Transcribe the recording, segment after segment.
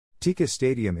Thika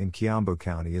Stadium in Kiambu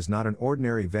County is not an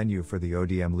ordinary venue for the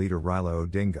ODM leader Raila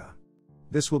Odinga.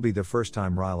 This will be the first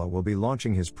time Raila will be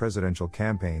launching his presidential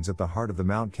campaigns at the heart of the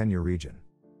Mount Kenya region.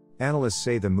 Analysts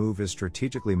say the move is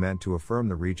strategically meant to affirm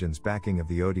the region's backing of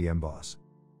the ODM boss.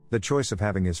 The choice of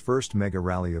having his first mega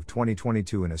rally of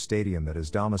 2022 in a stadium that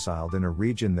is domiciled in a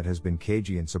region that has been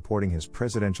cagey in supporting his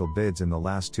presidential bids in the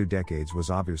last 2 decades was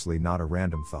obviously not a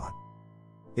random thought.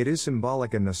 It is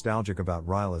symbolic and nostalgic about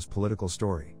Raila's political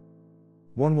story.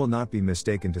 One will not be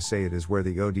mistaken to say it is where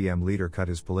the ODM leader cut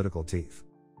his political teeth.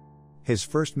 His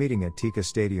first meeting at Thika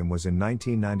Stadium was in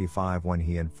 1995 when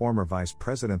he and former Vice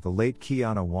President the late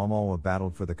Kiana Wamalwa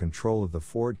battled for the control of the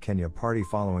Ford Kenya party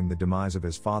following the demise of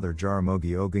his father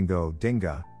Jaramogi Oginga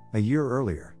Odinga, a year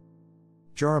earlier.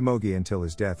 Jaramogi until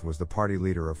his death was the party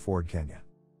leader of Ford Kenya.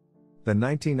 The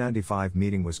 1995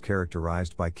 meeting was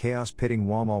characterized by chaos pitting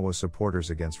Wamalwa supporters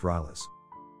against Raila's.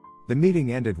 The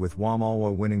meeting ended with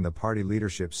Wamalwa winning the party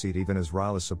leadership seat even as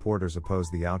Raila's supporters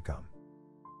opposed the outcome.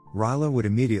 Raila would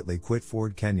immediately quit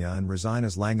Ford Kenya and resign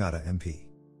as Langata MP.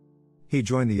 He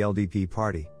joined the LDP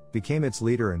party, became its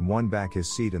leader and won back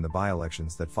his seat in the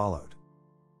by-elections that followed.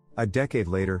 A decade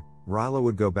later, Raila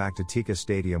would go back to Thika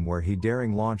Stadium where he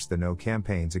daring launched the no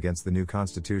campaigns against the new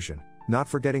constitution, not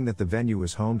forgetting that the venue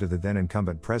was home to the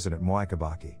then-incumbent President Mwai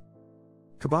Kibaki.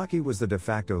 Kibaki was the de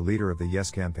facto leader of the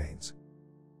Yes campaigns.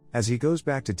 As he goes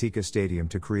back to Thika Stadium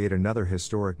to create another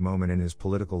historic moment in his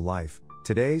political life,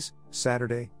 today's,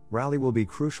 Saturday, rally will be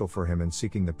crucial for him in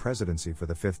seeking the presidency for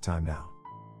the 5th time now.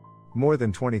 More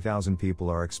than 20,000 people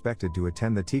are expected to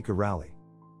attend the Thika rally.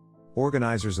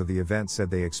 Organizers of the event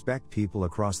said they expect people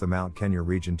across the Mount Kenya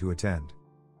region to attend.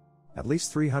 At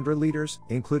least 300 leaders,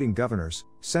 including governors,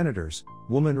 senators,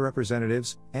 women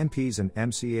representatives, MPs and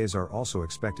MCAs are also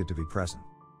expected to be present.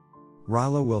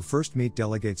 Raila will first meet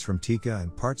delegates from Thika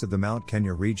and parts of the Mount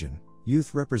Kenya region,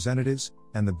 youth representatives,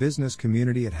 and the business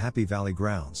community at Happy Valley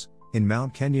Grounds, in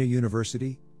Mount Kenya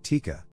University, Thika,